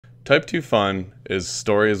Type 2 fun is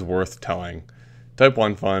stories worth telling. Type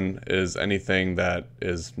 1 fun is anything that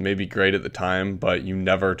is maybe great at the time, but you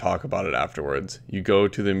never talk about it afterwards. You go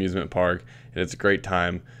to the amusement park and it's a great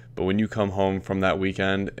time, but when you come home from that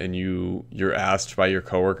weekend and you're asked by your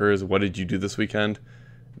coworkers, what did you do this weekend?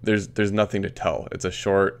 There's nothing to tell. It's a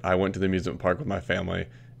short, I went to the amusement park with my family.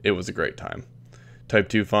 It was a great time. Type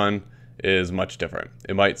 2 fun is much different.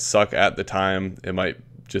 It might suck at the time. It might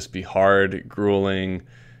just be hard, grueling,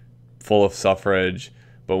 full of suffrage.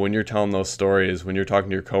 But when you're telling those stories, when you're talking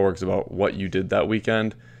to your coworkers about what you did that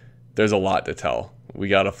weekend, there's a lot to tell. We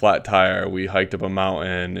got a flat tire. We hiked up a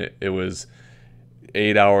mountain. It was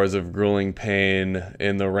 8 hours of grueling pain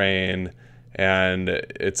in the rain. And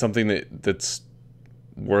it's something that's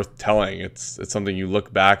worth telling. It's something you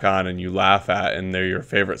look back on and you laugh at, and they're your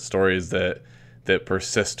favorite stories that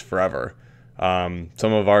persist forever.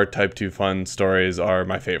 Some of our Type 2 fun stories are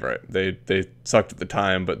my favorite. They sucked at the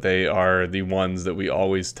time, but they are the ones that we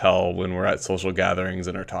always tell when we're at social gatherings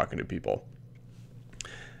and are talking to people.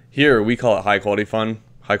 Here we call it High Quality Fun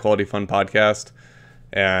podcast,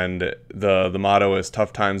 and the motto is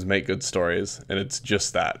tough times make good stories, and it's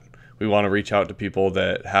just that. We want to reach out to people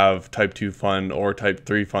that have Type 2 fun or Type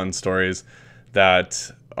 3 fun stories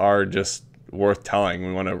that are just worth telling.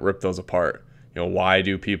 We want to rip those apart. Why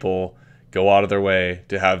do people go out of their way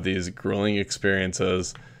to have these grueling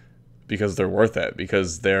experiences? Because they're worth it,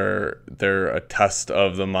 because they're a test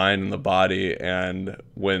of the mind and the body, and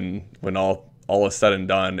when all is said and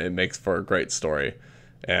done, it makes for a great story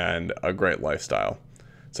and a great lifestyle.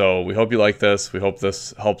 So we hope you like this. We hope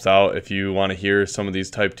this helps out. If you want to hear some of these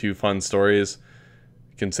Type 2 fun stories,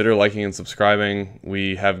 consider liking and subscribing.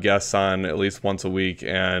 We have guests on at least once a week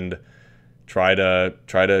and try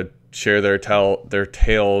to share their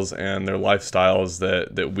tales and their lifestyles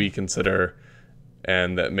that we consider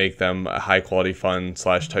and that make them a high quality fun /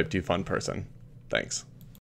 Type 2 fun person. Thanks.